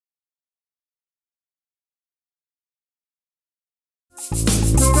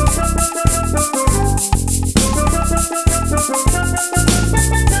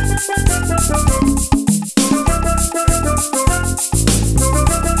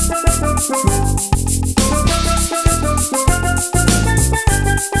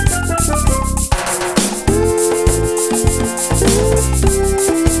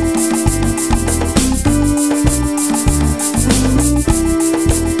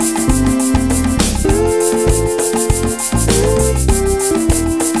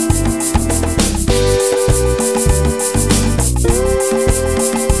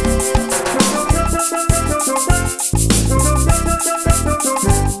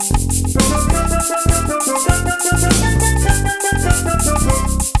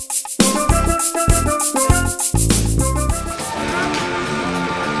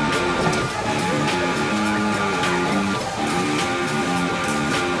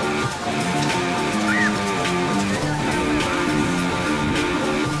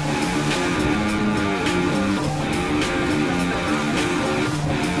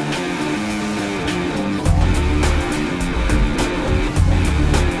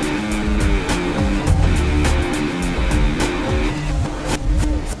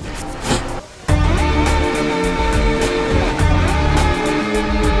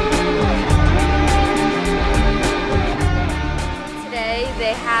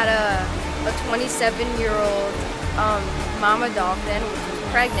they had a 27-year-old mama dolphin, which was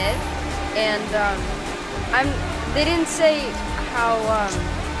pregnant, and they didn't say how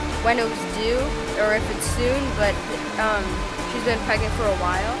when it was due or if it's soon, but she's been pregnant for a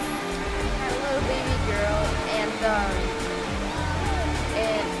while. Had a little baby girl, and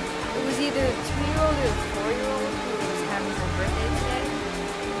it was either a 2-year-old or a 4-year-old who was having her birthday today.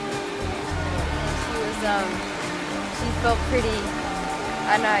 And she felt pretty,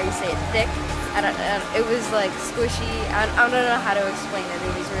 I don't know how you say it, thick. It was like squishy. I don't know how to explain it.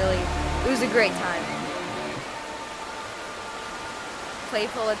 It was a great time.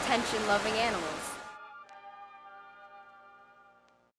 Playful, attention-loving animals.